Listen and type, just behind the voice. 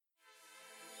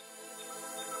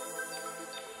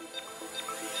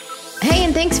Hey,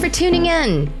 and thanks for tuning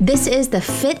in. This is the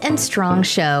Fit and Strong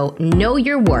Show, Know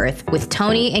Your Worth with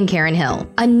Tony and Karen Hill,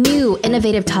 a new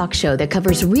innovative talk show that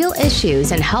covers real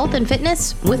issues in health and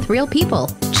fitness with real people,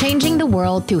 changing the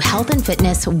world through health and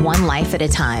fitness one life at a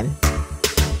time.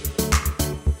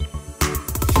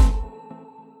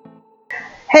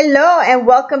 Hello and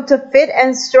welcome to Fit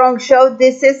and Strong Show.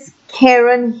 This is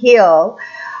Karen Hill.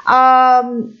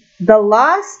 The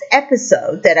last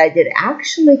episode that I did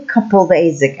actually a couple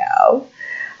days ago,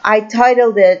 I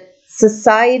titled it,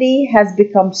 Society Has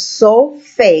Become So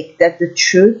Fake That the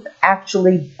Truth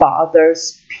Actually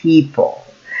Bothers People.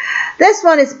 This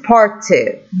one is part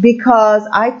 2 because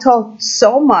I talked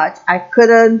so much I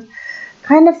couldn't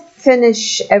kind of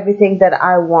finish everything that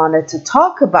I wanted to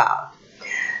talk about.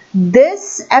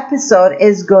 This episode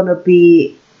is going to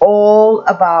be all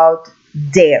about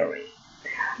dairy.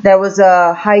 There was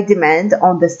a high demand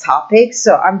on this topic,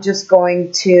 so I'm just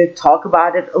going to talk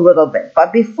about it a little bit.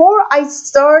 But before I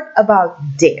start about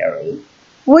dairy,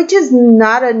 which is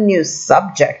not a new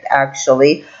subject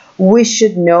actually, we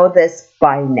should know this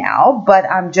by now, but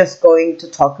I'm just going to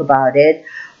talk about it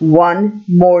one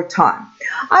more time.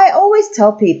 I always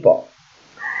tell people,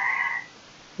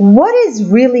 what is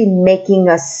really making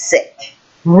us sick?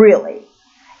 Really?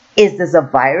 Is this a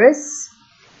virus?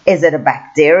 Is it a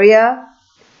bacteria?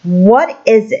 What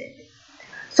is it?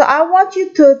 So I want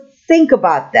you to think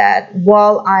about that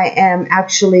while I am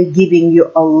actually giving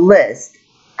you a list.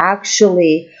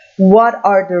 Actually, what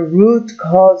are the root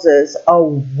causes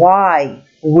of why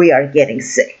we are getting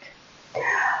sick?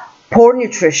 Poor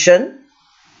nutrition,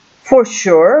 for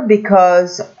sure,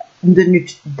 because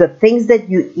the things that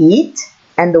you eat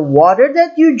and the water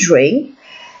that you drink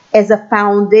is a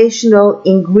foundational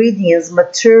ingredients,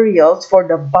 materials for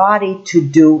the body to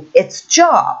do its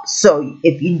job. So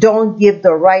if you don't give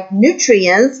the right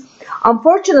nutrients,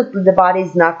 unfortunately the body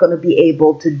is not going to be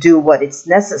able to do what is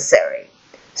necessary.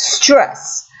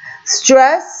 Stress,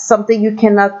 something you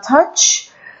cannot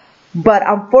touch, but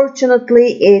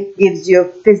unfortunately it gives you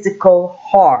physical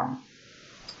harm.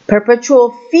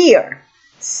 Perpetual fear,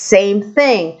 same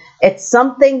thing. It's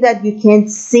something that you can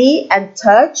see and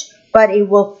touch, but it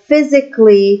will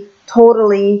physically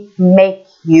totally make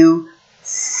you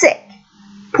sick.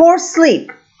 Poor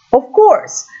sleep, of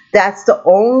course, that's the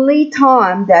only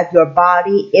time that your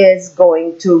body is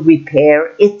going to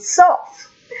repair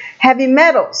itself. Heavy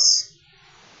metals,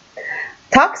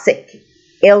 toxic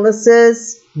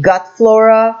illnesses, gut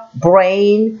flora,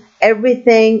 brain,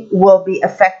 everything will be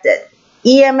affected.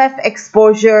 EMF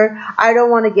exposure, I don't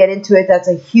want to get into it. That's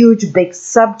a huge, big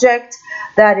subject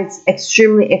that is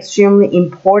extremely, extremely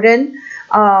important.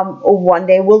 One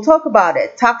day we'll talk about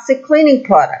it. Toxic cleaning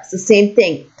products, the same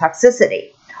thing,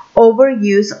 toxicity.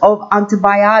 Overuse of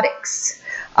antibiotics.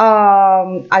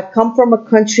 I come from a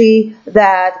country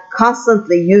that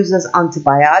constantly uses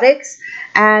antibiotics,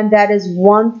 and that is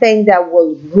one thing that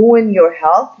will ruin your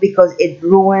health because it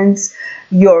ruins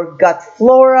your gut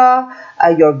flora,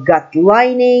 your gut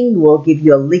lining, will give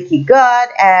you a leaky gut,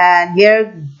 and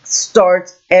here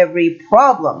starts every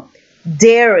problem.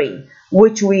 Dairy,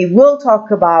 which we will talk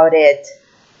about it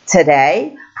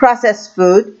today. Processed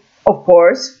food, of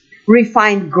course.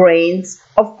 Refined grains,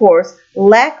 of course.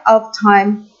 Lack of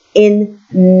time in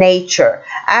nature.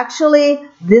 Actually,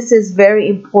 this is very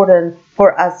important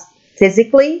for us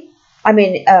physically.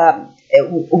 We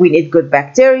need good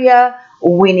bacteria.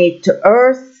 We need to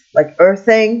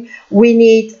earthing. We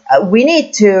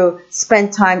need to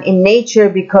spend time in nature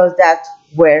because that's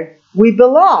where we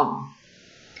belong.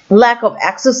 Lack of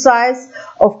exercise,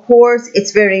 of course,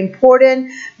 it's very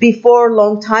important. Before, a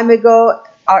long time ago,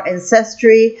 our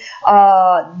ancestry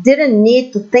didn't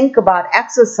need to think about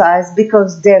exercise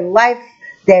because their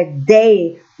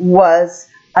day was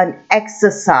an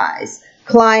exercise.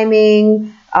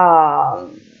 Climbing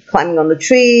on the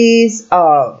trees,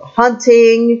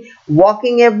 hunting,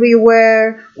 walking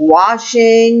everywhere,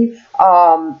 washing,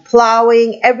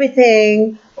 plowing,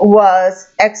 everything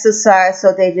was exercise,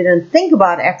 so they didn't think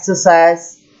about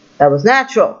exercise. That was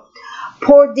natural.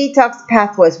 Poor detox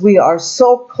pathways. We are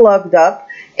so clogged up,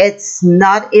 it's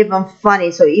not even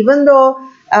funny. So even though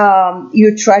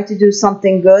you try to do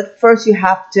something good, first you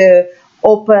have to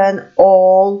open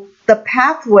all the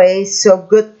pathways so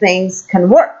good things can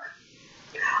work.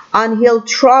 Unhealed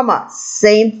trauma,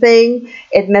 same thing.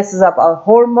 It messes up our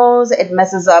hormones. It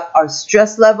messes up our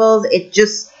stress levels. It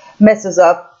just messes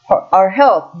up our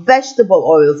health. Vegetable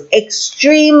oils,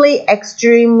 extremely,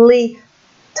 extremely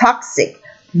toxic.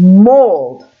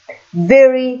 Mold,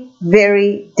 Very,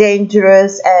 very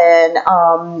dangerous,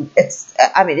 and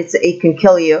it can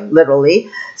kill you literally.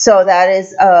 So that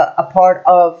is a part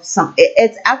of some.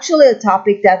 It's actually a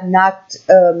topic that not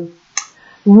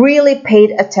really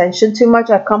paid attention too much.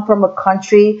 I come from a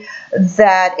country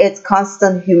that it's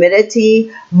constant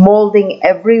humidity, molding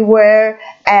everywhere,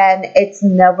 and it's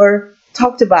never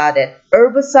talked about it.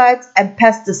 Herbicides and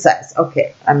pesticides.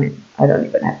 Okay, I don't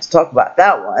even have to talk about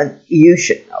that one. You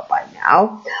should know by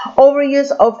now.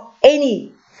 Overuse of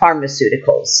any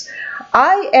pharmaceuticals.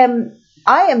 I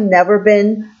am never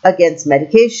been against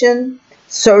medication,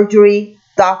 surgery,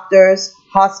 doctors,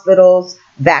 hospitals,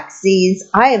 vaccines.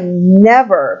 I am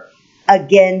never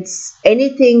against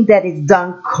anything that is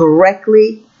done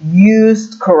correctly,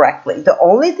 used correctly. The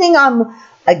only thing I'm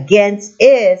against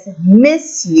is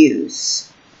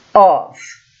misuse of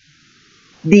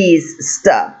these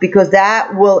stuff, because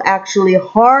that will actually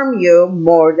harm you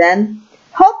more than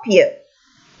help you.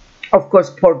 Of course,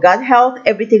 poor gut health,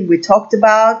 everything we talked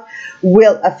about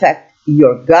will affect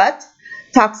your gut.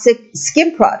 Toxic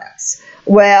skin products.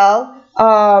 Well,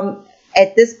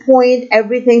 at this point,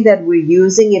 everything that we're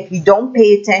using, if you don't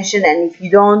pay attention and if you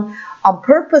don't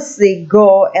purposely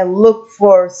go and look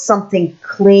for something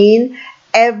clean,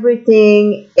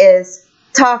 everything is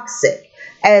toxic.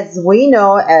 As we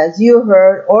know, as you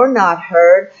heard or not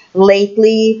heard,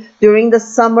 lately during the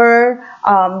summer,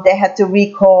 they had to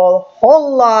recall a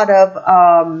whole lot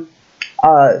of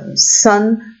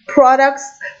sun products,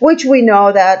 which we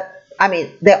know that,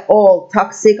 they're all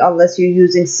toxic unless you're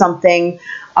using something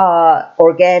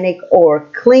organic or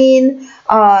clean.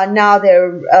 Now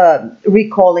they're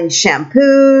recalling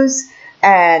shampoos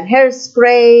and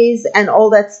hairsprays and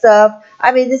all that stuff.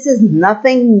 This is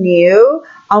nothing new.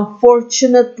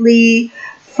 Unfortunately,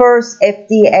 first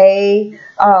FDA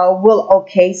will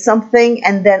okay something,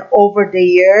 and then over the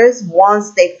years,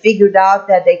 once they figured out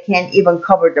that they can't even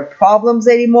cover the problems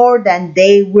anymore, then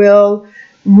they will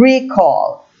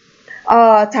recall.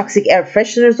 Toxic air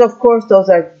fresheners, of course,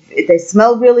 they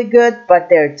smell really good, but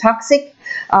they're toxic.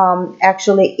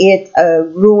 Actually, it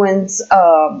ruins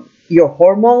your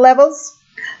hormone levels.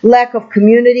 Lack of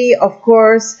community, of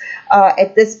course.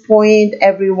 At this point,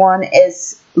 everyone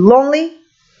is lonely,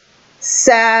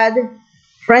 sad.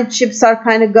 Friendships are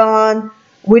kind of gone.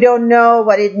 We don't know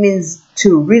what it means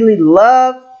to really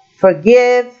love,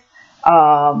 forgive,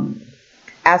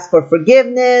 ask for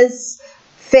forgiveness,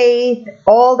 faith.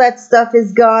 All that stuff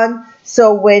is gone.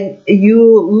 So when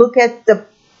you look at the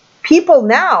people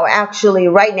now, actually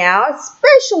right now,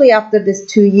 especially after this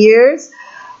 2 years,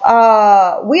 we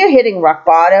are hitting rock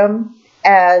bottom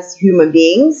as human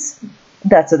beings.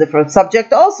 That's a different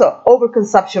subject also.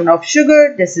 Overconsumption of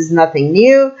sugar. This is nothing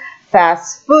new.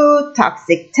 Fast food,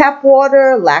 toxic tap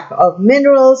water, lack of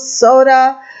minerals,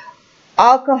 soda,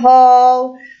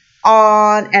 alcohol,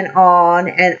 on and on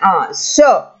and on.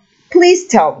 So please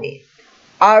tell me,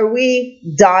 are we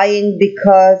dying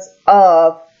because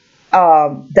of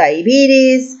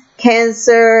diabetes,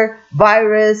 cancer,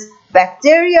 virus,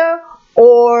 bacteria,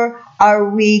 or are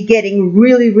we getting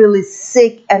really, really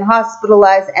sick and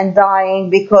hospitalized and dying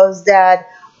because that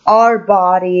our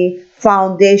body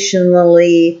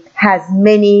foundationally has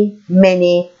many,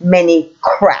 many, many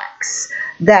cracks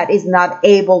that is not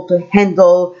able to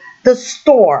handle the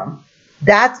storm?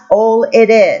 That's all it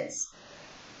is.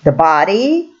 The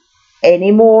body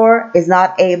anymore is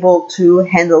not able to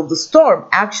handle the storm.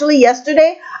 Actually,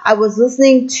 yesterday I was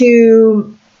listening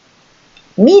to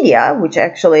media, which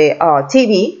actually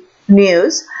TV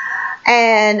news,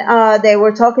 and they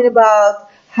were talking about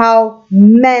how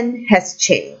men has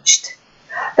changed.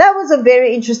 That was a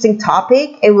very interesting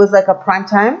topic. It was like a prime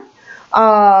time,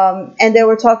 and they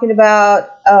were talking about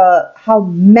how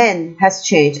men has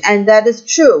changed, and that is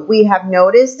true. We have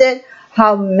noticed it,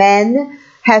 how men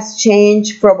has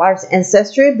changed from our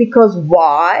ancestry. Because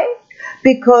why?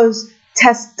 Because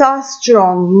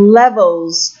testosterone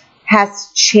levels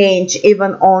has changed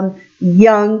even on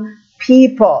young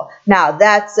people. Now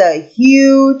that's a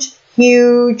huge,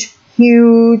 huge,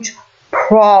 huge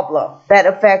problem that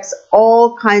affects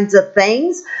all kinds of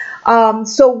things.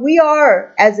 So we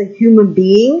are, as a human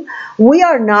being, we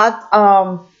are not,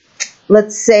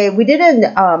 let's say, we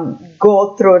didn't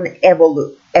go through an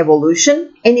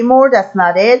evolution anymore. That's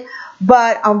not it.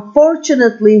 But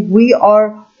unfortunately, we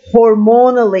are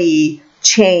hormonally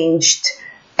changed,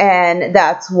 and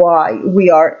that's why we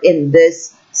are in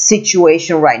this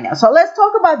situation right now. So let's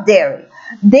talk about dairy.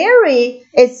 Dairy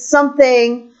is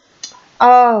something,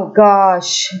 oh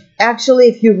gosh, actually,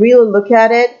 if you really look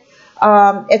at it,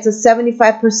 it's a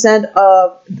 75%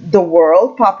 of the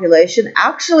world population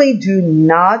actually do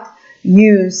not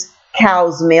use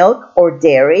cow's milk or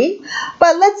dairy.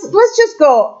 But let's just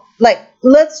go,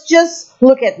 let's just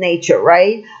look at nature,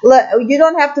 right? You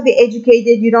don't have to be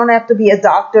educated, you don't have to be a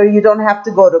doctor, you don't have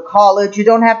to go to college, you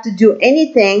don't have to do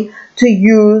anything to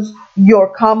use your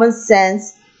common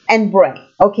sense and brain,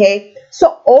 okay?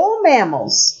 So all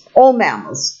mammals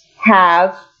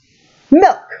have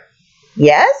milk,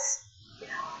 yes?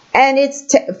 And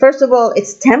first of all,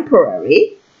 it's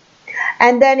temporary,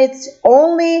 and then it's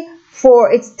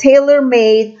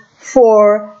tailor-made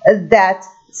for that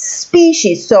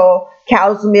species. So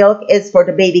cow's milk is for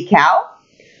the baby cow,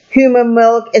 human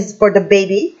milk is for the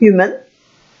baby human,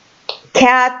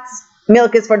 cat's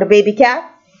milk is for the baby cat,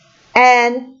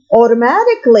 and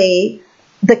automatically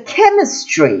the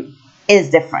chemistry is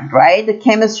different, right? The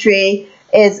chemistry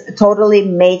is totally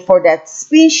made for that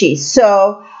species.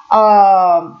 So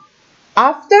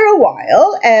after a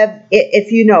while,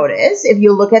 if you notice, if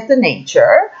you look at the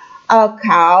nature, a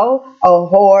cow, a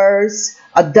horse,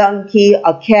 a donkey,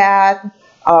 a cat,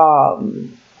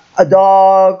 a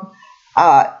dog,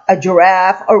 a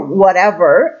giraffe, or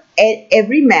whatever,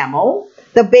 every mammal,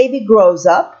 the baby grows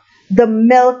up, the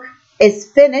milk is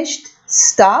finished,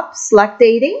 stops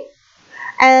lactating,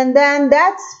 and then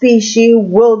that species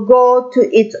will go to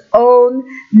its own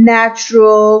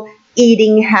natural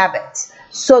eating habit.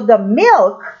 So the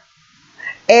milk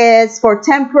is for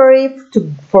temporary,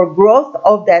 for growth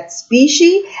of that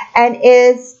species, and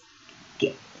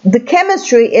the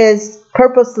chemistry is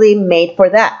purposely made for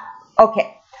that.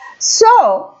 Okay,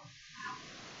 so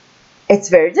it's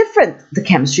very different. The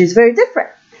chemistry is very different.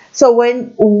 So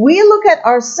when we look at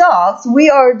ourselves, we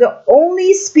are the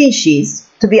only species,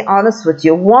 to be honest with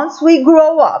you, once we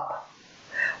grow up,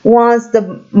 once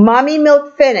the mommy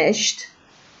milk finished,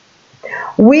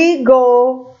 we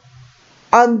go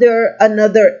under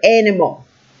another animal.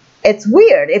 It's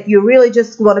weird if you really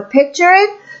just want to picture it.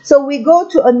 So we go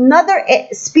to another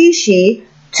species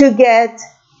to get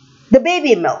the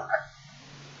baby milk.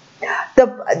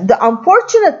 The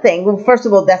unfortunate thing, well, first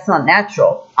of all, that's not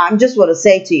natural. I'm just want to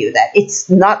say to you that it's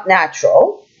not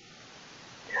natural.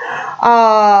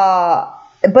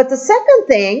 But the second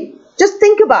thing, just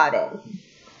think about it.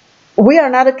 We are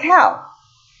not a cow.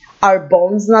 Our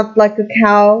bones not like a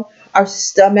cow. Our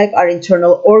stomach, our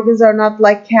internal organs are not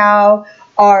like cow.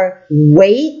 Our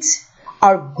weight,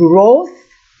 our growth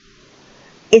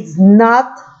is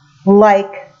not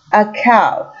like a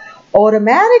cow.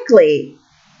 Automatically,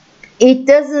 it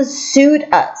doesn't suit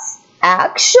us.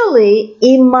 Actually,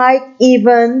 it might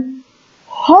even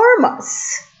harm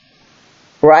us,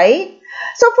 right?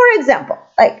 So for example,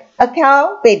 like a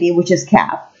cow baby, which is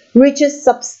calf, reaches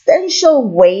substantial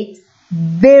weight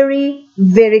very,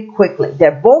 very quickly.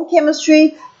 Their bone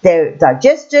chemistry, their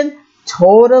digestion,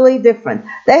 totally different.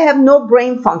 They have no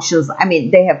brain functions. I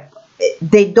mean,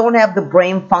 they don't have the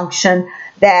brain function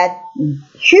that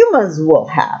humans will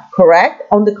have, correct?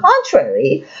 On the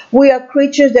contrary, we are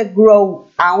creatures that grow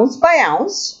ounce by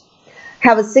ounce,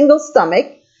 have a single stomach,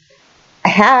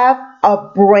 have a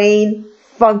brain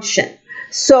function.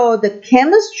 So the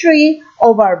chemistry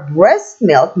of our breast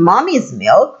milk, mommy's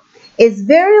milk, is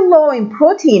very low in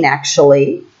protein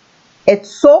actually. It's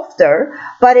softer,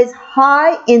 but it's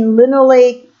high in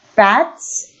linoleic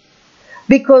fats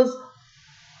because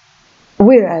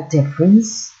we're a different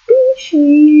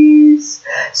species.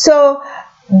 So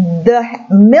the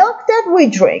milk that we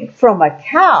drink from a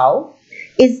cow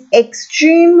is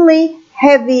extremely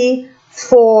heavy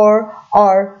for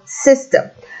our system.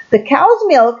 The cow's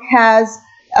milk has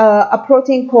a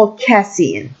protein called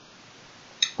casein,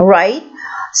 right?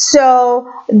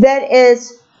 So that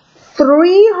is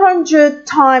 300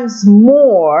 times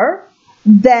more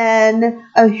than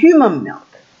a human milk,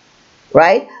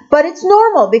 right? But it's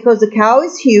normal because the cow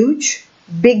is huge,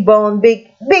 big bone,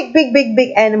 big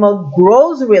animal,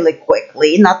 grows really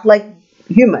quickly, not like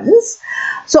humans.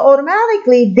 So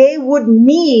automatically they would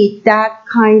need that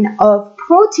kind of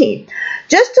protein.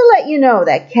 Just to let you know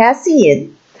that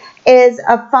casein is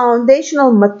a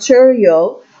foundational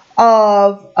material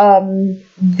of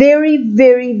very,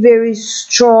 very, very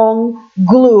strong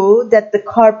glue that the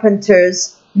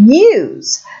carpenters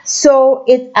use. So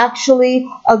it's actually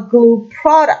a glue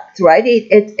product, right?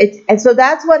 And so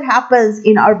that's what happens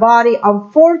in our body.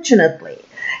 Unfortunately,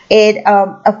 it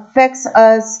affects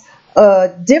us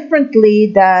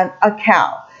differently than a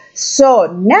cow. So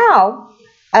now,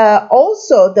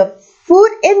 also the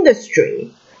food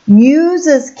industry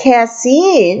uses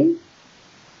casein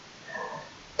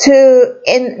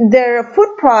in their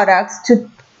food products to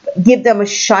give them a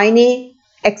shiny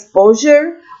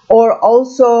exposure, or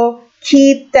also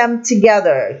keep them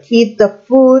together, keep the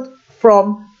food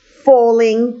from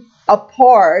falling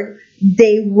apart,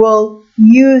 they will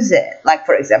use it. Like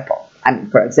for example,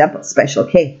 Special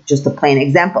K, just a plain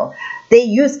example. They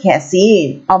use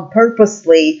casein on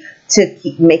purposely to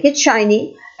make it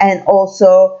shiny and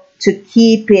also to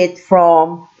keep it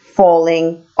from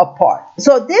falling apart.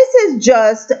 So this is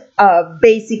just a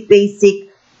basic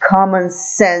common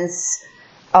sense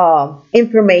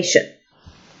information.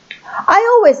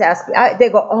 I always ask, they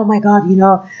go, oh my God,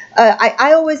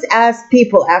 I always ask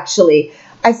people actually,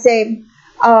 I say,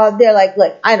 they're like,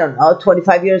 I don't know,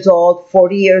 25 years old,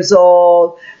 40 years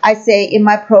old. I say in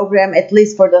my program, at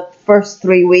least for the first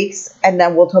 3 weeks, and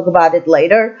then we'll talk about it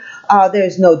later,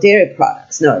 there's no dairy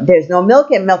products. No, there's no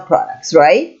milk and milk products,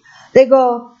 right? They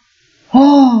go,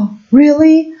 oh,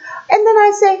 really? And then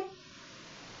I say,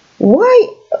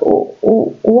 why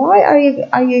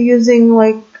are you using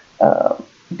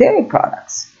dairy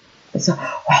products? And so,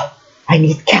 well, I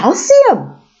need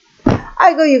calcium.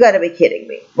 I go, you got to be kidding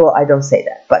me. Well, I don't say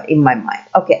that, but in my mind.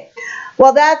 Okay.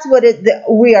 Well, that's what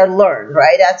we are learned,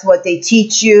 right? That's what they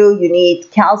teach you. You need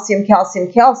calcium.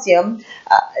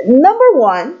 Number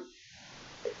one,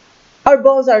 our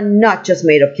bones are not just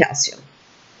made of calcium.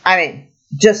 I mean,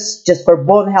 just for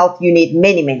bone health, you need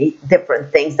many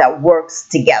different things that works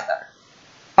together.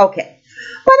 Okay.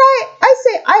 But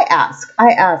I ask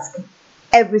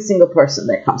every single person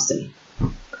that comes to me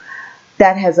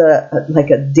that has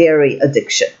a dairy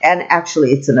addiction, and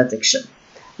actually it's an addiction,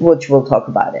 which we'll talk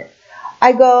about it.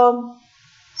 I go,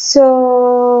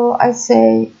 so I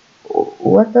say,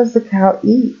 what does the cow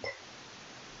eat?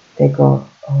 They go,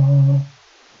 oh,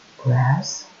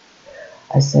 grass.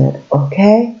 I said,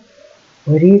 okay,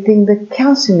 where do you think the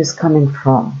calcium is coming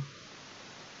from?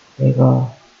 They go,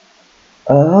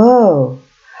 oh.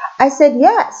 I said,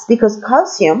 yes, because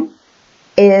calcium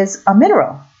is a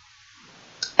mineral.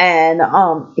 And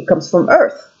it comes from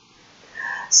earth.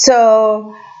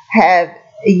 So have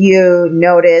you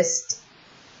noticed,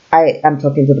 I'm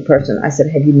talking to the person, I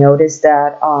said, have you noticed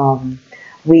that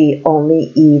we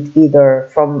only eat either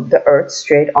from the earth,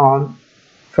 straight on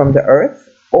from the earth,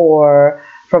 or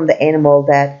from the animal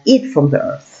that eat from the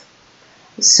earth?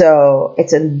 So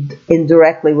it's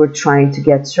indirectly we're trying to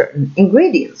get certain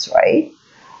ingredients, right?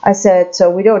 I said, so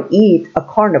we don't eat a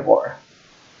carnivore.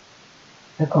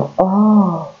 I go,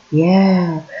 oh,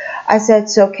 yeah. I said,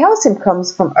 so calcium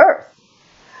comes from earth.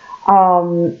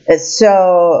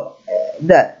 So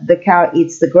the cow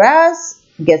eats the grass,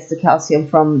 gets the calcium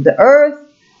from the earth,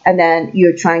 and then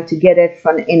you're trying to get it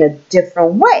in a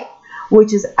different way,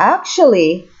 which is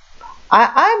actually,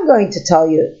 I'm going to tell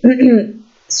you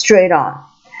straight on.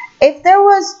 If there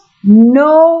was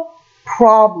no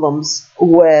problems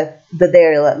with the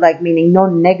dairy, meaning no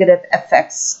negative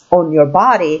effects on your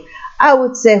body, I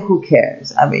would say, who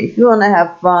cares? I mean, if you want to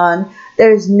have fun,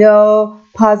 there's no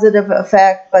positive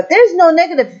effect, but there's no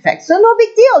negative effect. So no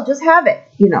big deal. Just have it.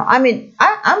 I mean,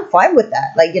 I'm fine with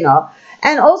that.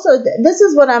 And also, this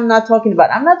is what I'm not talking about.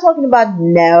 I'm not talking about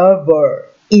never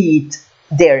eat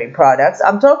dairy products.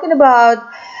 I'm talking about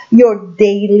your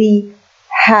daily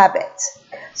habit.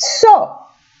 So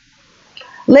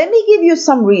let me give you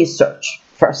some research,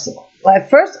 first of all.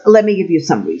 First, let me give you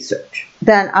some research.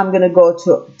 Then I'm going to go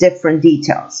to different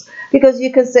details. Because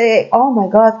you can say, oh my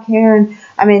God, Karen,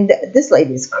 I mean, this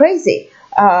lady is crazy.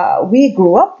 We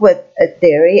grew up with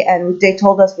dairy, and they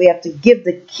told us we have to give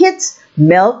the kids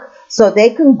milk so they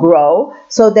can grow,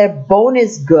 so their bone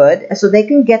is good, so they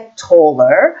can get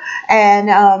taller,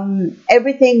 and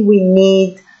everything we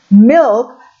need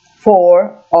milk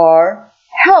for our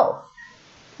health.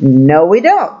 No, we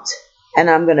don't. And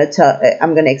I'm going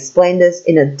to explain this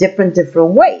in a different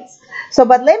ways. So,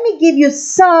 but let me give you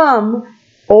some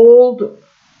old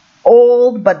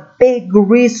but big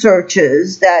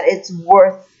researches that it's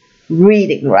worth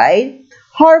reading, right?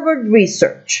 Harvard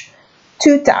research,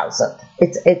 2000.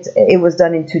 It was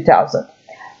done in 2000.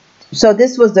 So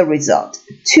this was the result.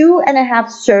 2.5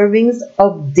 servings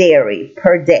of dairy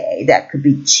per day. That could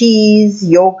be cheese,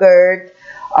 yogurt,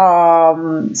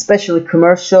 especially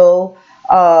commercial,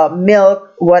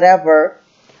 milk, whatever,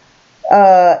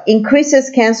 increases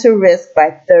cancer risk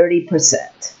by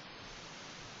 30%.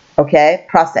 Okay,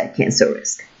 prostate cancer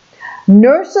risk.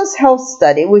 Nurses Health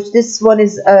Study, which this one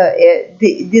is,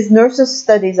 these nurses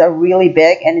studies are really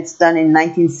big, and it's done in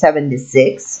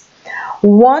 1976.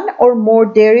 1 or more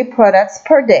dairy products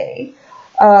per day.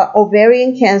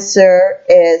 Ovarian cancer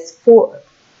is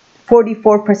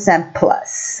 44%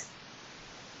 plus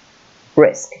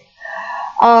risk.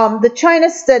 The China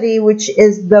study, which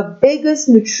is the biggest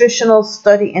nutritional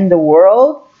study in the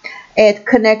world, it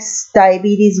connects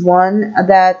diabetes 1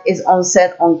 that is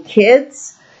onset on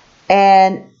kids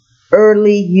and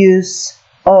early use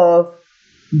of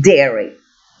dairy.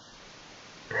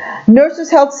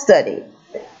 Nurses Health study.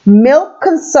 Milk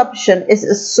consumption is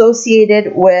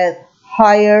associated with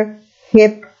higher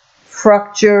hip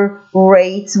fracture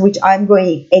rates, which I'm going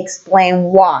to explain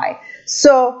why.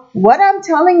 So what I'm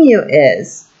telling you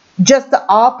is just the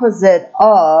opposite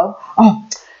of,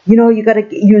 you got to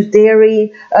use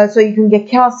dairy so you can get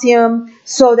calcium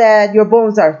so that your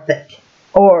bones are thick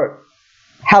or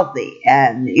healthy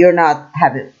and you're not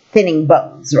having thinning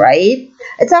bones, right?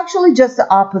 It's actually just the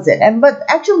opposite. But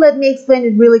actually, let me explain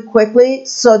it really quickly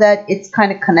so that it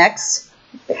kind of connects.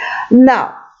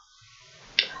 Now,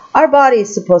 our body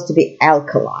is supposed to be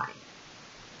alkaline.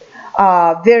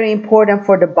 Very important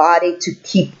for the body to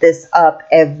keep this up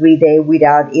every day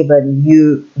without even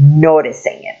you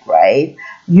noticing it, right?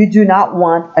 You do not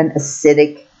want an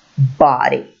acidic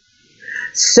body.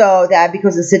 So that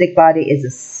because acidic body is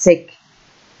a sick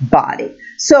body.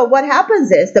 So what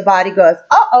happens is the body goes,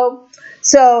 uh-oh.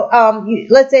 So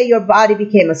let's say your body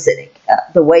became acidic.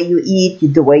 The way you eat,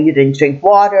 the way you didn't drink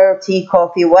water, tea,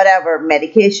 coffee, whatever,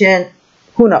 medication,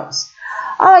 who knows.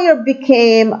 You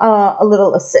became a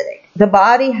little acidic. The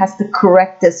body has to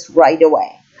correct this right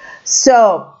away.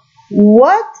 So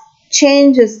what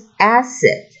changes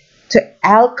acid to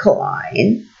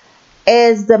alkaline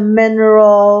is the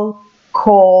mineral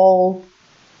called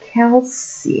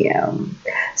calcium.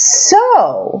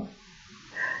 So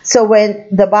when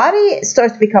the body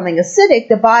starts becoming acidic,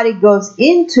 the body goes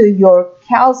into your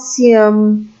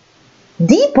calcium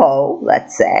depot,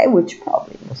 let's say, which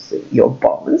probably was your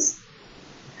bones.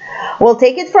 We'll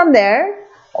take it from there.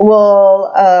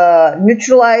 We'll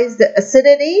neutralize the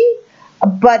acidity.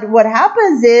 But what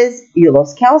happens is you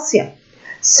lose calcium.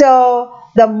 So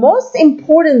the most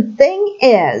important thing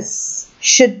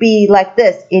should be like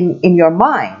this in your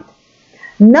mind.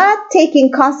 Not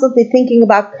constantly thinking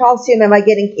about calcium. Am I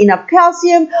getting enough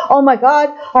calcium? Oh my God,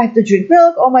 I have to drink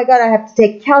milk. Oh my God, I have to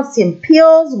take calcium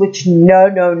pills, which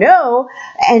no.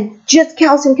 And just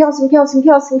calcium.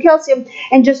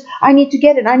 And just, I need to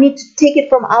get it. I need to take it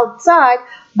from outside.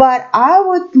 But I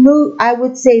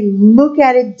would say look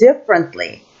at it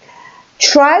differently.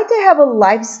 Try to have a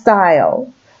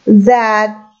lifestyle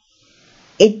that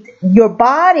your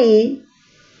body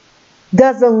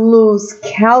doesn't lose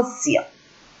calcium.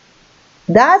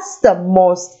 That's the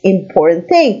most important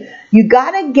thing. You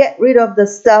got to get rid of the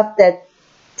stuff that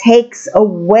takes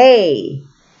away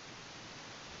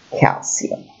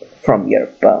calcium from your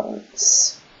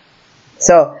bones.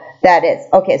 So that is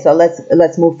okay. So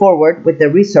let's move forward with the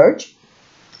research,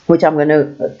 which I'm going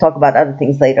to talk about other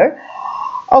things later.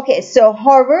 Okay, so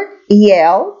Harvard,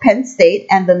 Yale, Penn State,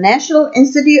 and the National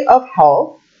Institute of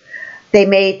Health, they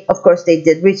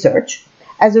did research.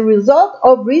 As a result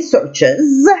of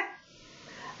researches,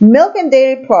 milk and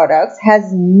dairy products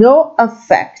has no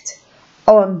effect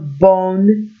on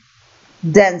bone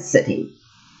density.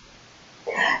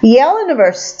 Yale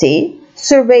University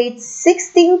surveyed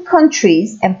 16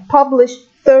 countries and published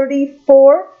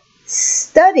 34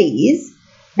 studies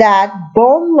that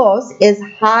bone loss is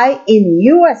high in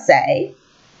USA,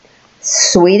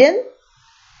 Sweden,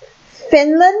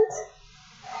 Finland,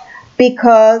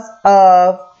 because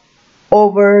of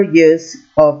overuse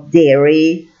of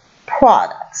dairy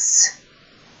products.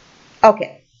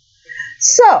 Okay,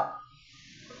 so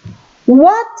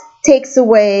what takes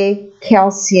away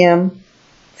calcium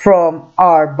from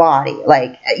our body?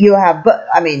 Like you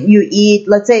eat,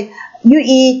 let's say you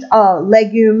eat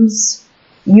legumes,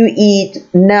 you eat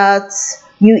nuts,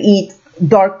 you eat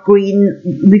dark green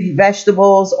leafy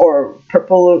vegetables or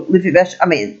purple leafy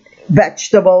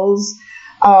vegetables.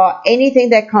 Anything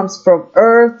that comes from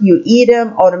earth, you eat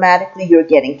them, automatically you're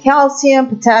getting calcium,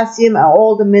 potassium, and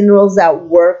all the minerals that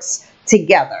works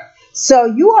together. So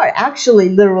you are actually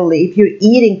literally, if you're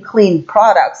eating clean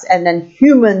products and then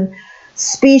human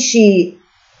species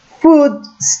food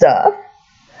stuff,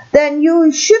 then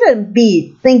you shouldn't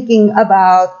be thinking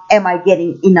about, am I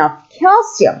getting enough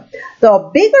calcium? The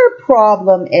bigger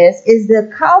problem is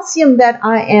the calcium that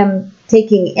I am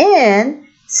taking in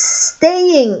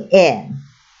staying in.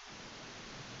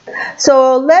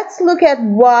 So let's look at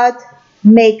what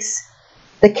makes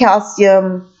the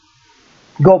calcium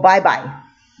go bye-bye,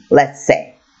 let's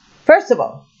say. First of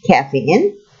all,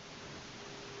 caffeine,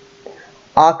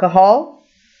 alcohol,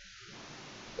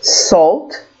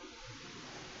 salt,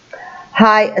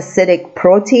 high acidic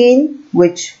protein,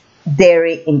 which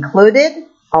dairy included,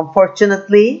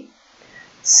 unfortunately,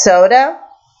 soda,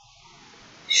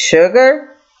 sugar.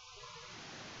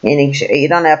 You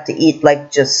don't have to eat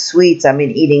like just sweets.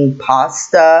 Eating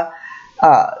pasta,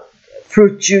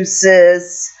 fruit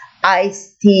juices,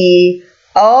 iced tea,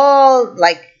 all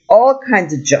all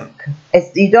kinds of junk.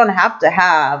 You don't have to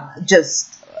have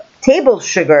just table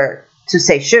sugar to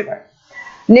say sugar.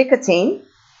 Nicotine,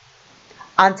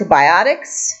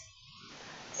 antibiotics,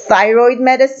 thyroid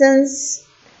medicines,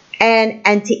 and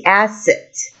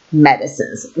antacid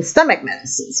medicines, stomach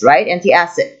medicines, right?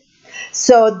 Antacid.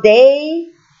 So they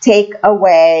take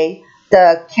away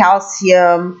the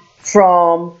calcium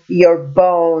from your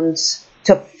bones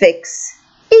to fix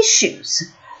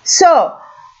issues. So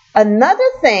another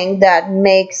thing that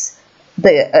makes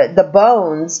the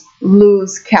bones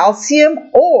lose calcium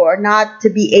or not to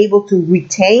be able to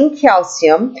retain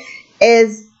calcium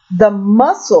is the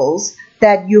muscles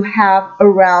that you have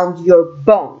around your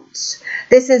bones.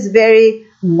 This is very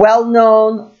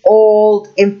well-known old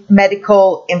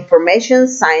medical information,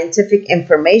 scientific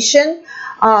information.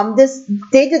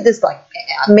 They did this like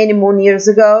many more years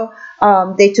ago.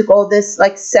 They took all this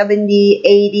like 70,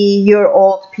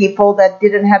 80-year-old people that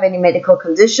didn't have any medical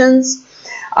conditions.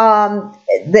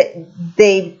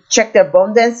 They checked their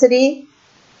bone density,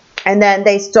 and then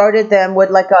they started them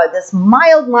with like this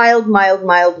mild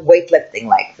weightlifting,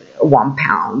 like 1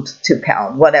 pound, 2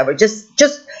 pound, whatever. Just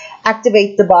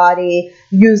activate the body,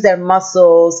 use their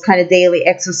muscles, kind of daily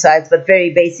exercise, but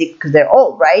very basic because they're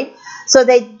old, right? So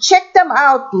they checked them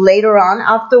out later on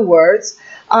afterwards.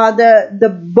 The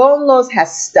bone loss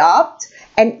has stopped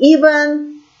and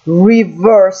even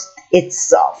reversed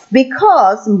itself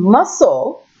because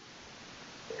muscle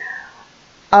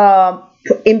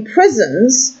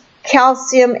imprisons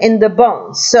calcium in the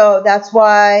bones. So that's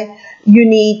why you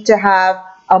need to have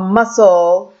a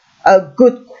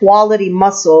good quality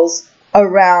muscles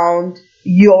around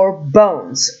your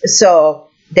bones. So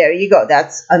there you go.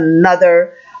 That's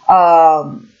another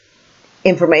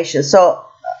information. So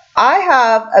I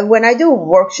have, when I do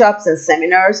workshops and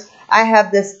seminars, I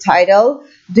have this title,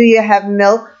 Do You Have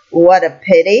Milk? What a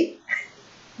Pity.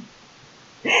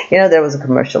 There was a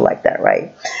commercial like that,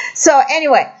 right? So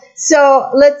anyway,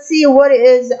 so let's see what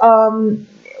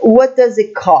does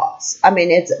it cause? I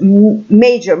mean, it's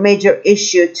major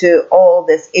issue to all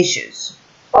these issues.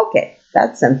 Okay,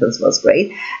 that sentence was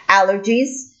great.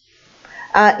 Allergies.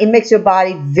 It makes your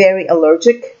body very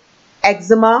allergic.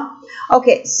 Eczema.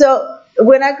 Okay, so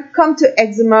when I come to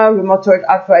eczema, rheumatoid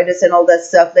arthritis, and all that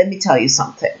stuff, let me tell you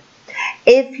something.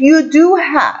 If you do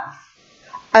have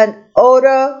an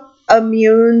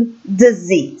autoimmune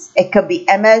disease, it could be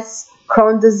MS,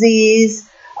 Crohn's disease,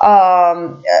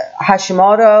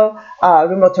 Hashimoto,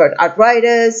 rheumatoid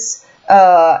arthritis,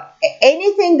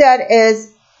 anything that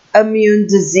is immune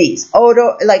disease.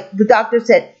 Like the doctor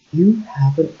said, you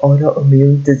have an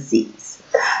autoimmune disease.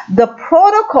 The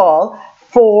protocol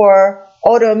for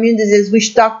autoimmune disease,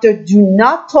 which doctors do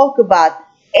not talk about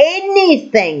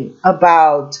anything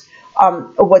about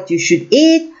what you should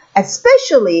eat,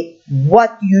 especially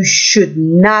what you should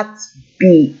not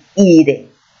be eating.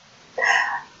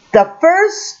 The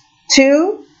first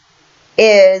two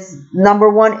is, number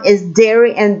one is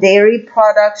dairy, and dairy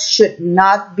products should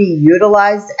not be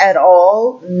utilized at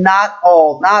all. Not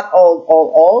all.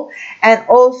 And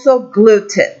also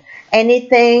gluten.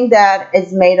 Anything that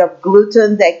is made of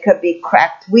gluten, that could be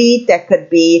cracked wheat, that could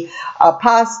be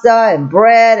pasta and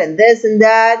bread and this and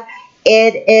that.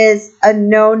 It is a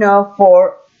no-no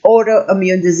for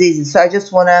autoimmune diseases. So I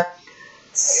just want to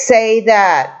say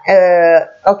that.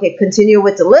 Okay, continue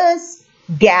with the list.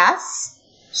 Gas,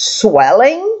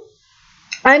 swelling.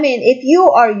 I mean,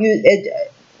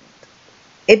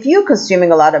 if you're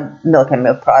consuming a lot of milk and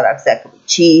milk products, that could be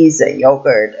cheese and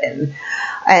yogurt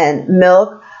and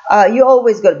milk, you're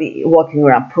always going to be walking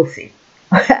around poofy.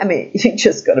 I mean, you're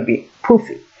just going to be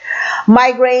poofy.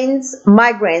 Migraines.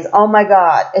 Oh my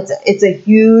God, it's a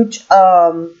huge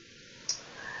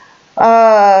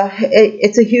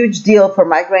it's a huge deal for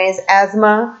migraines,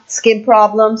 asthma, skin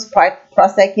problems,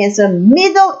 prostate cancer,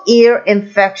 middle ear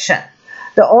infection.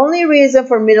 The only reason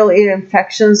for middle ear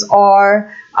infections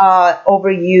are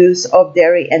overuse of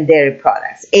dairy and dairy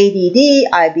products. ADD,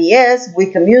 IBS,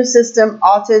 weak immune system,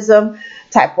 autism,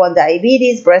 type 1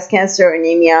 diabetes, breast cancer,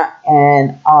 anemia,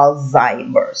 and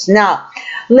Alzheimer's. Now,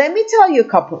 let me tell you a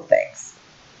couple of things.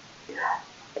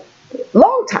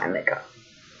 Long time ago,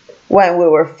 when we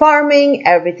were farming,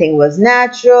 everything was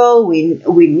natural. We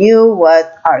knew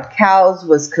what our cows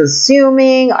was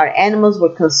consuming, our animals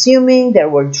were consuming. They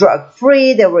were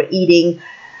drug-free. They were eating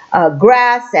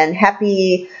grass and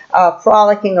happy,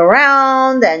 frolicking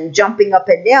around and jumping up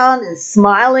and down and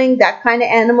smiling. That kind of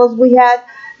animals we had.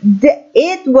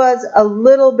 It was a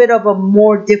little bit of a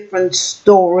more different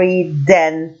story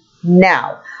than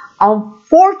now.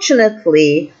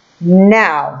 Unfortunately,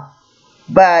 now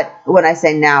But when I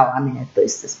say now, I mean at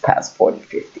least this past 40,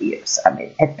 50 years. I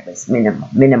mean, at least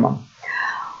minimum.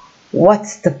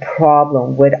 What's the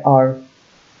problem with our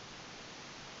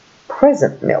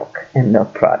present milk and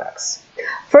milk products?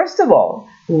 First of all,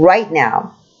 right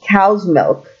now, cow's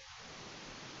milk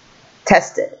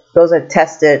tested. Those are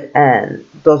tested and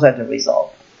those are the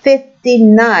result.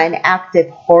 59 active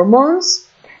hormones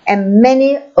and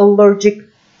many allergic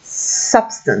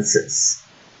substances.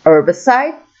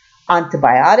 Herbicide,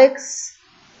 antibiotics,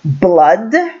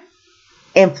 blood,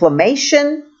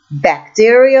 inflammation,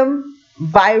 bacterium,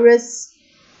 virus,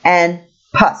 and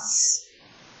pus.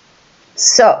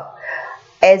 So,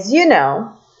 as you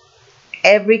know,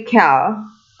 every cow,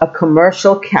 a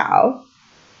commercial cow,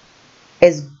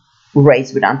 is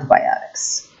raised with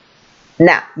antibiotics.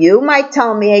 Now, you might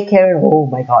tell me, hey Karen, oh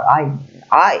my God,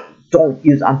 I don't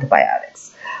use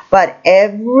antibiotics. But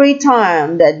every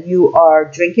time that you are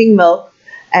drinking milk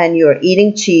and you're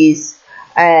eating cheese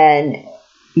and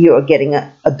you're getting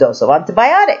a dose of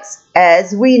antibiotics.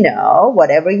 As we know,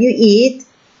 whatever you eat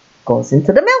goes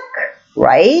into the milk,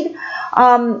 right?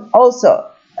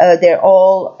 Also, they're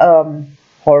all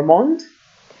hormoned.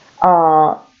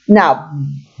 Now,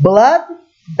 blood,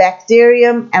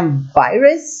 bacterium, and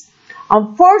virus.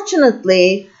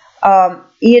 Unfortunately,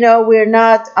 we're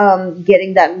not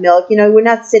getting that milk. We're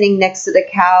not sitting next to the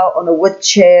cow on a wood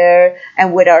chair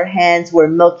and with our hands we're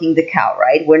milking the cow,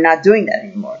 right? We're not doing that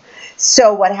anymore.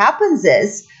 So what happens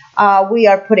is we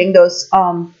are putting those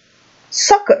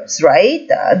suckers, right?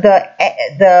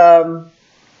 The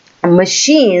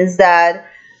machines that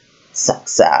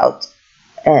sucks out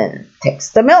and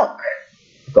takes the milk,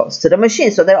 goes to the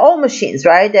machine. So they're all machines,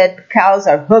 right? That cows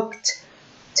are hooked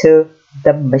to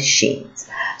the machines.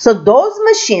 So those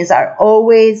machines are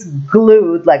always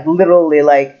glued, like literally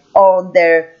like on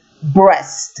their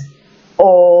breast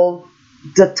all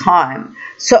the time.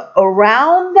 So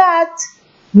around that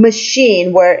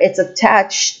machine where it's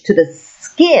attached to the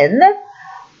skin,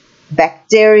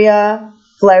 bacteria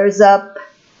flares up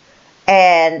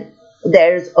and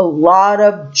there's a lot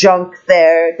of junk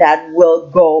there that will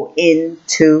go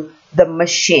into the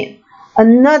machine.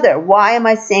 Another, why am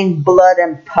I saying blood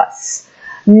and pus?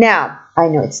 Now, I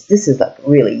know this is like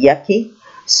really yucky.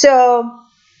 So,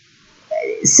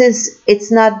 since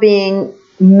it's not being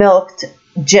milked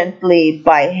gently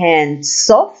by hand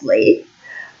softly,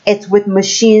 it's with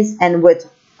machines and with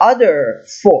other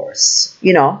force.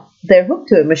 They're hooked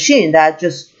to a machine that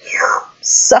just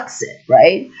sucks it,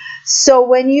 right? So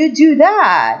when you do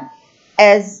that,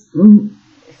 as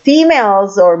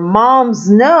females or moms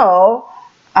know,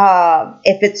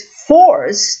 if it's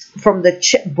forced from the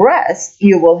breast,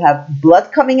 you will have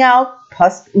blood coming out,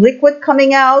 pus liquid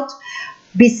coming out,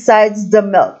 besides the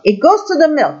milk. It goes to the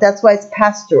milk. That's why it's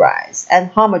pasteurized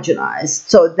and homogenized,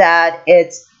 so that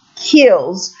it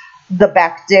kills the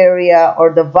bacteria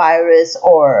or the virus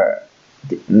or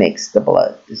makes the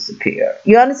blood disappear.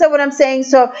 You understand what I'm saying?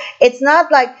 So it's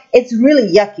not like, it's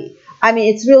really yucky. I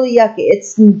mean, it's really yucky.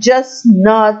 It's just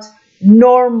not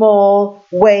normal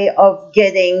way of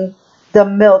getting the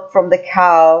milk from the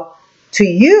cow to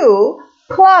you.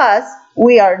 Plus,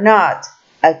 we are not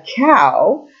a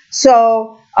cow.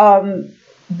 So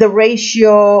the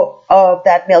ratio of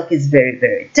that milk is very,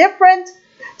 very different.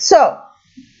 So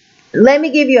let me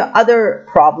give you other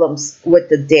problems with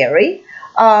the dairy.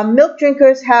 Milk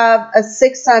drinkers have a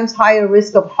 6 times higher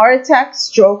risk of heart attack,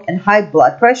 stroke, and high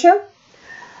blood pressure.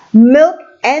 Milk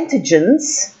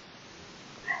antigens,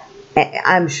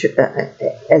 I'm sure,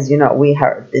 as you know, we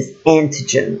heard this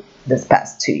antigen this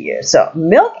past 2 years. So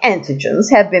milk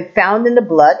antigens have been found in the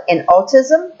blood in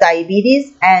autism,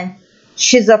 diabetes, and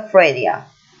schizophrenia.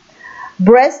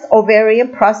 Breast, ovarian,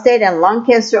 prostate, and lung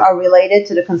cancer are related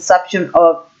to the consumption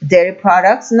of dairy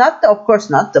products. Of course,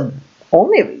 not the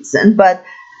only reason, but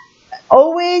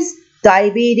always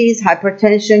diabetes,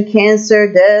 hypertension,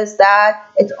 cancer, this, that.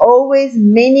 It's always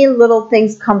many little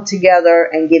things come together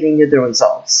and giving you the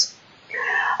results.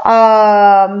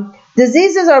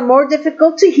 Diseases are more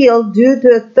difficult to heal due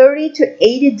to 30 to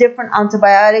 80 different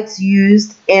antibiotics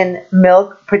used in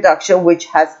milk production, which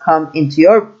has come into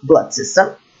your blood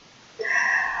system.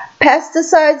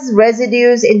 Pesticides,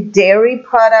 residues in dairy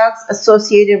products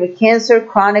associated with cancer,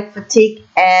 chronic fatigue,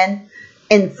 and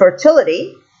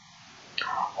infertility.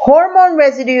 Hormone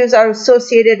residues are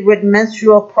associated with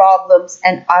menstrual problems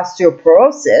and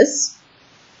osteoporosis.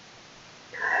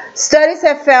 Studies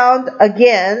have found,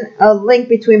 again, a link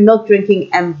between milk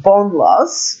drinking and bone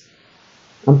loss.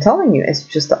 I'm telling you, it's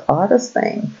just the oddest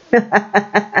thing.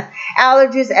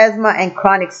 Allergies, asthma, and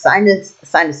chronic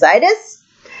sinusitis.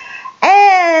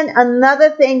 And another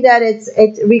thing that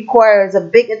it requires a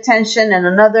big attention and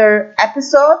another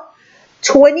episode,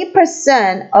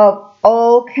 20% of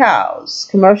all cows,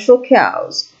 commercial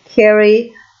cows,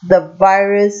 carry the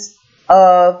virus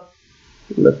of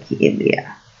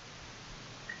leukemia.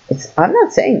 I'm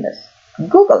not saying this.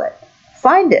 Google it.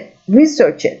 Find it.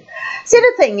 Research it. See,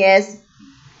 the thing is,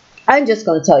 I'm just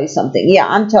going to tell you something. Yeah,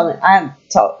 I'm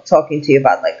talking to you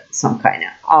about like some kind of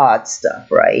odd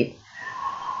stuff, right?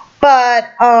 But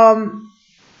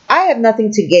I have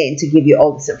nothing to gain to give you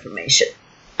all this information.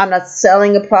 I'm not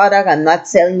selling a product. I'm not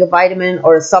selling a vitamin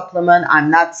or a supplement. I'm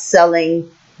not selling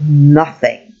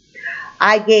nothing.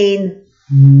 I gain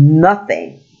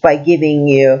nothing by giving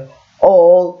you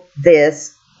all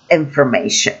this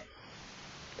information.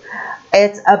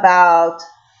 It's about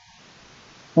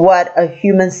what a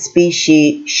human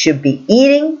species should be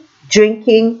eating,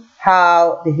 drinking,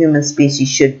 how the human species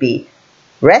should be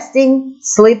resting,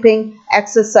 sleeping,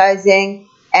 exercising,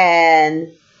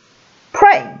 and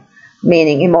praying,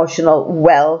 meaning emotional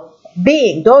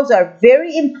well-being. Those are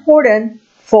very important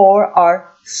for our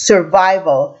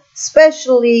survival,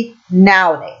 especially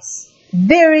nowadays.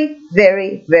 Very,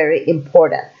 very, very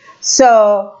important.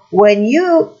 So when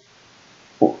you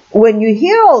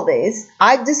hear all this,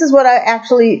 this is what I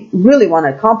actually really want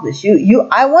to accomplish.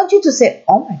 I want you to say,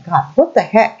 "Oh my God, what the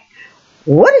heck?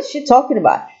 What is she talking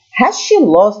about? Has she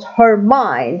lost her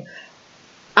mind?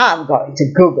 I'm going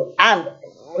to Google. I'm going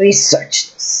to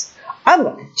research this. I'm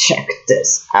going to check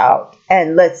this out,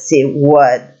 and let's see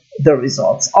what the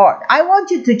results are." I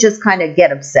want you to just kind of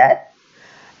get upset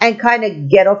and kind of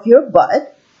get off your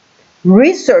butt,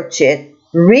 research it,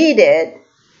 read it,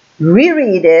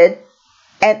 reread it,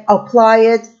 and apply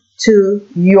it to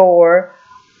your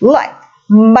life.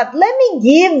 But let me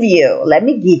give you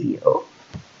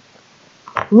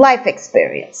life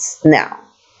experience now,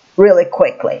 really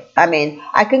quickly. I mean,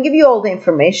 I can give you all the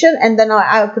information, and then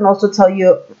I can also tell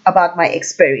you about my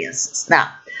experiences. Now,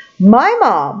 my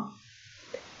mom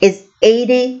is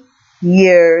 80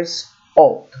 years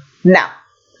old. Now,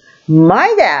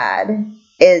 my dad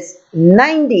is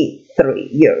 93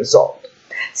 years old.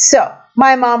 So,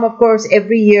 my mom, of course,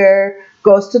 every year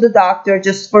goes to the doctor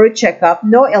just for a checkup.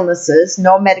 No illnesses,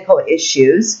 no medical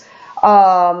issues.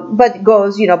 But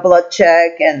goes, blood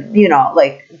check and,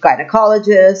 like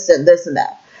gynecologist and this and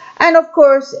that. And of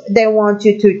course, they want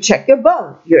you to check your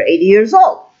bone. You're 80 years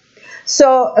old.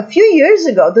 So a few years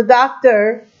ago, the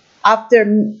doctor,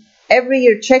 after every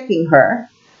year checking her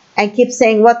and keeps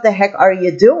saying, "What the heck are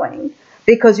you doing?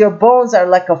 Because your bones are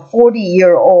like a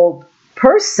 40-year-old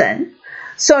person."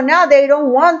 So now they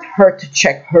don't want her to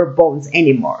check her bones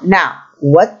anymore. Now,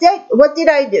 what did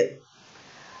I do?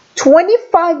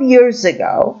 25 years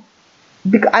ago,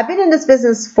 because I've been in this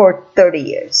business for 30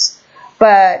 years,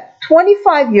 but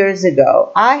 25 years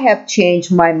ago, I have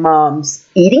changed my mom's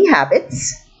eating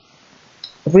habits,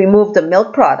 removed the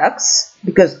milk products,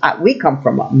 because we come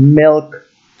from a milk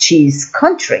cheese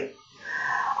country.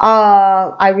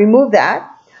 I removed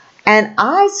that, and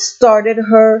I started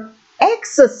her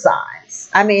exercise.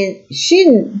 I mean, she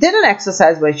didn't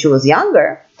exercise when she was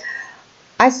younger.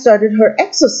 I started her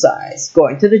exercise,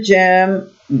 going to the gym,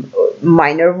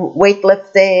 minor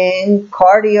weightlifting,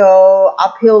 cardio,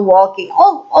 uphill walking,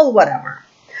 all whatever.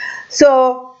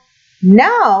 So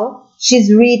now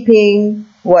she's reaping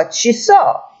what she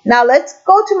sowed. Now let's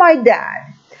go to my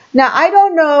dad. Now I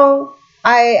don't know.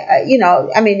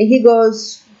 He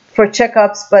goes for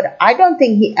checkups, but I don't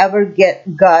think he ever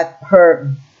got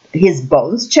his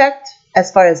bones checked.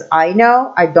 As far as I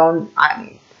know, I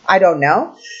don't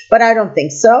know, but I don't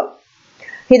think so.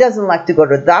 He doesn't like to go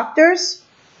to doctors.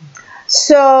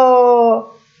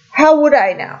 So how would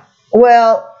I know?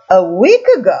 Well, a week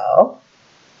ago,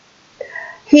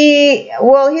 he's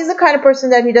the kind of person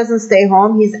that he doesn't stay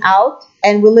home. He's out,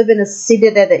 and we live in a city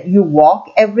that you walk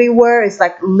everywhere. It's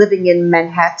like living in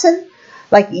Manhattan.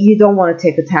 Like you don't want to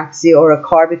take a taxi or a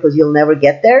car because you'll never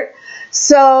get there.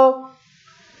 So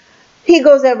he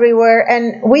goes everywhere,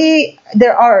 and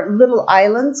there are little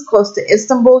islands close to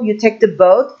Istanbul. You take the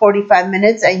boat, 45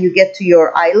 minutes, and you get to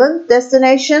your island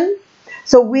destination.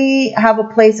 So we have a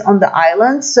place on the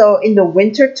island. So in the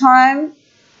winter time,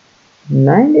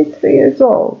 93 years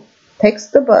old,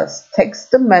 takes the bus, takes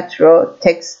the metro,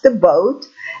 takes the boat,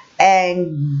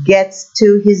 and gets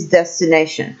to his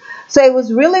destination. So it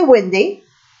was really windy,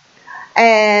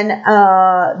 and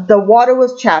the water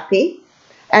was choppy,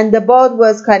 and the boat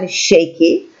was kind of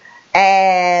shaky,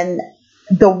 and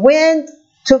the wind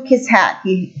took his hat.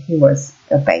 He wears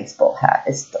a baseball hat.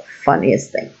 It's the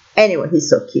funniest thing. Anyway, he's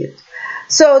so cute.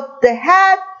 So the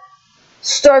hat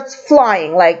starts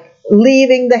flying, like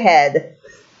leaving the head.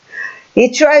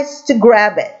 He tries to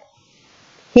grab it.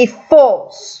 He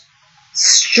falls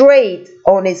straight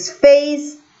on his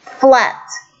face, flat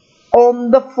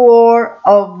on the floor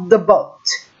of the boat.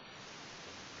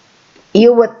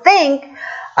 You would think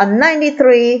a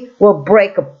 93 will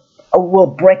break a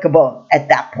bone at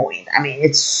that point. I mean,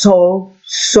 it's so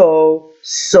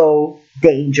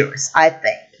dangerous, I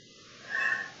think.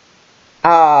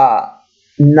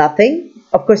 Nothing.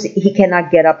 Of course, he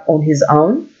cannot get up on his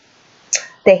own.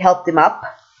 They helped him up.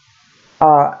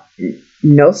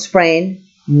 No sprain,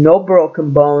 no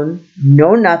broken bone,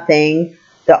 no nothing.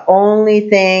 The only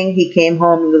thing, he came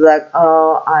home and was like,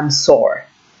 oh, I'm sore.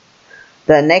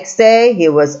 The next day, he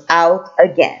was out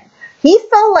again. He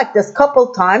felt like this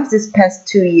couple times this past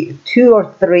 2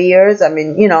 or 3 years. I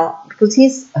mean, because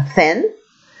he's thin.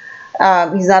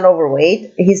 He's not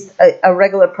overweight. He's a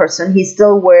regular person. He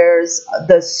still wears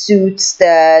the suits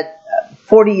that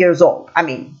 40 years old. I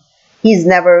mean, he's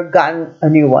never gotten a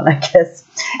new one, I guess.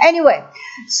 Anyway,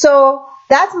 so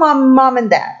that's my mom and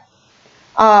dad.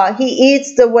 He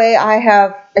eats the way I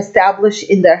have established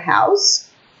in their house.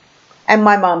 And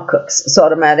my mom cooks. So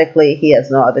automatically he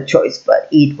has no other choice but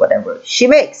eat whatever she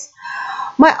makes.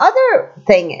 My other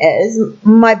thing is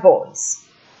my boys.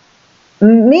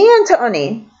 Me and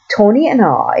Tony and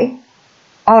I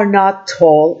are not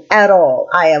tall at all.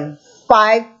 I am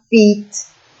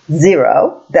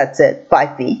 5'0". That's it,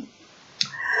 5 feet.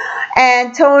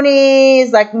 And Tony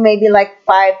is maybe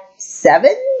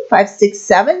 5'7",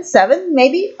 5'6", 7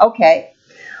 maybe. Okay.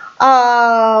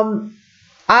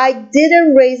 I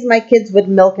didn't raise my kids with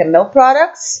milk and milk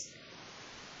products,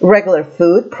 regular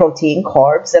food, protein,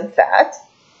 carbs, and fat.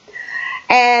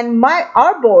 And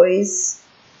our boys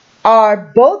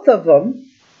both of them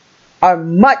are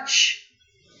much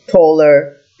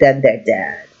taller than their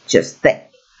dad. Just think.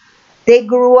 They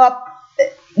grew up,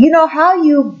 how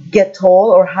you get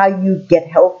tall or how you get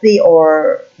healthy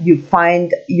or you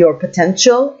find your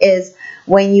potential is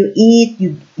when you eat,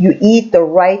 you eat the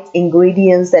right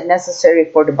ingredients that are necessary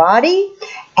for the body,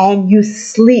 and you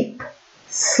sleep.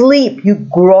 You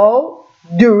grow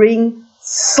during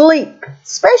sleep,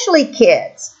 especially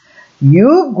kids.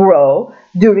 You grow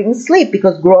during sleep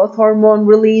because growth hormone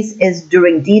release is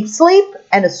during deep sleep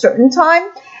at a certain time,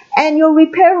 and your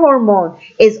repair hormone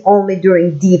is only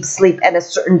during deep sleep at a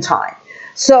certain time.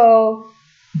 So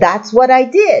that's what I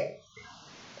did.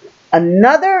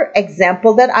 Another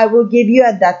example that I will give you,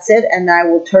 and that's it, and I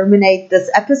will terminate this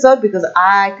episode because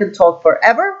I can talk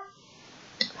forever,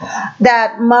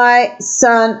 that my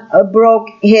son broke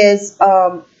his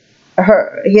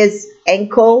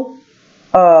ankle,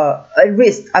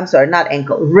 wrist, I'm sorry, not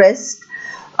ankle, wrist,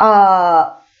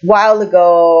 while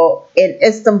ago in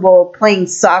Istanbul playing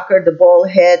soccer. The ball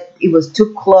hit, it was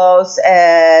too close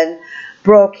and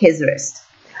broke his wrist.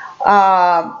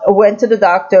 Went to the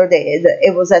doctor.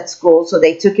 It was at school, so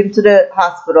they took him to the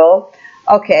hospital.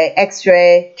 Okay,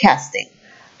 x-ray, casting.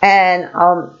 And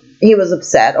he was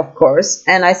upset, of course.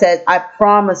 And I said, I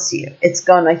promise you, it's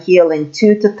going to heal in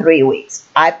 2 to 3 weeks.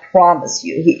 I promise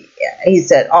you. He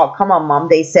said, oh, come on, Mom.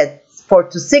 They said 4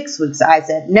 to 6 weeks. I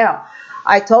said, no.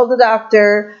 I told the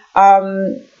doctor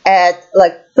at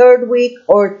third week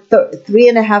or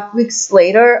 3.5 weeks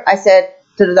later, I said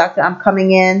to the doctor, I'm coming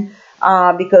in.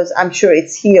 Because I'm sure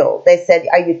it's healed. They said,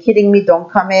 are you kidding me? Don't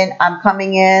come in. I'm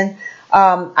coming in.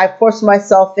 I forced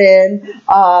myself in.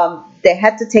 They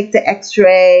had to take the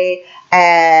x-ray,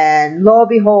 and lo and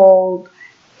behold,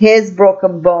 his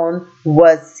broken bone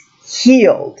was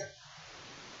healed.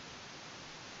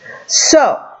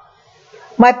 So,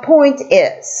 my point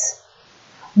is,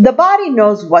 the body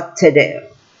knows what to do.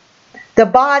 The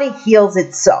body heals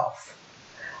itself.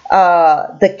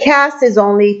 The cast is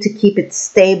only to keep it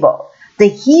stable. The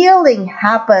healing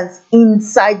happens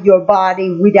inside your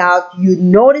body without you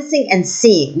noticing and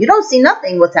seeing. You don't see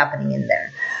nothing what's happening in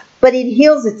there. But it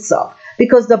heals itself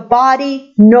because the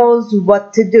body knows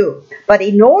what to do. But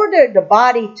in order the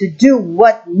body to do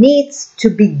what needs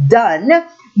to be done,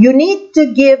 you need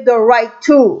to give the right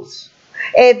tools.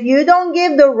 If you don't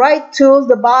give the right tools,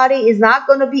 the body is not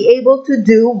going to be able to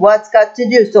do what's got to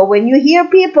do. So when you hear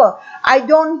people, I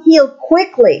don't heal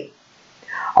quickly,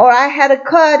 or I had a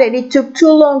cut and it took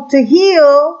too long to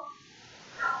heal,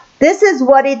 this is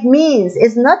what it means.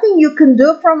 It's nothing you can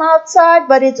do from outside,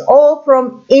 but it's all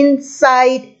from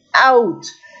inside out.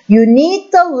 You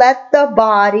need to let the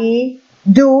body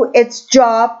do its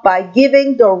job by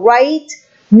giving the right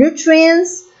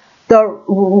nutrients, the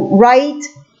right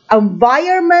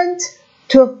environment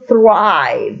to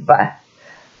thrive.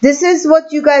 This is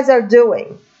what you guys are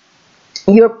doing.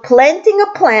 You're planting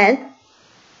a plant.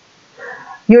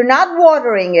 You're not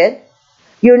watering it.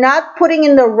 You're not putting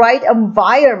in the right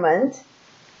environment.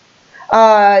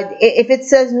 If it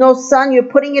says no sun, you're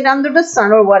putting it under the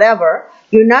sun or whatever.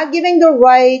 You're not giving the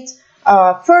right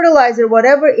fertilizer,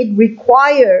 whatever it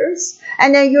requires.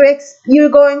 And then you're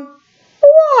going,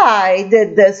 why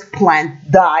did this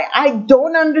plant die? I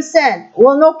don't understand.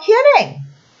 Well, no kidding.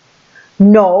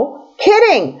 No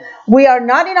kidding. We are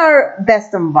not in our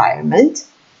best environment.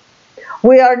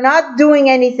 We are not doing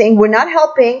anything. We're not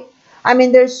helping. I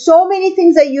mean, there's so many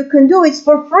things that you can do. It's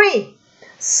for free.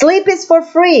 Sleep is for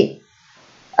free.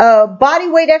 Body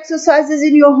weight exercises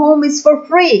in your home is for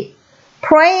free.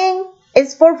 Praying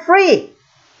is for free.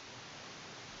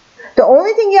 The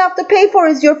only thing you have to pay for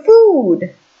is your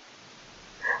food.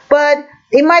 But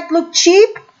it might look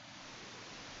cheap,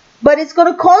 but it's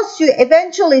going to cost you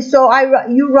eventually. So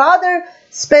you rather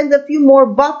spend a few more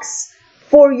bucks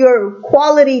for your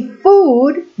quality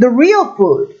food, the real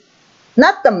food,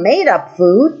 not the made up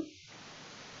food.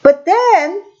 But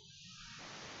then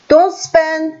don't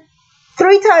spend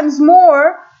 3 times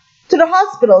more to the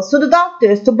hospitals, to the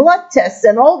doctors, to blood tests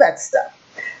and all that stuff.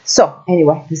 So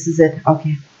anyway, this is it.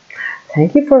 Okay.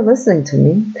 Thank you for listening to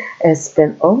me. It's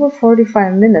been over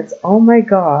 45 minutes. Oh my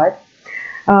God.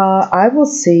 I will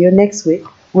see you next week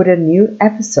with a new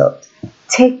episode.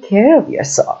 Take care of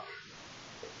yourself.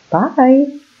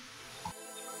 Bye.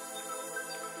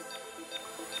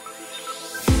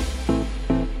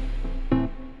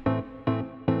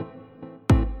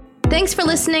 Thanks for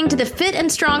listening to the Fit and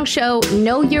Strong Show,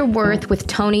 Know Your Worth with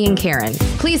Tony and Karen.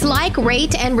 Please like,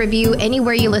 rate, and review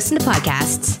anywhere you listen to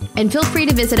podcasts. And feel free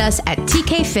to visit us at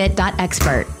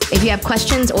tkfit.expert. If you have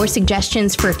questions or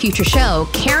suggestions for a future show,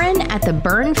 Karen at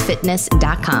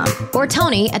theburnfitness.com or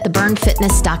Tony at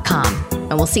theburnfitness.com.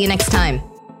 And we'll see you next time.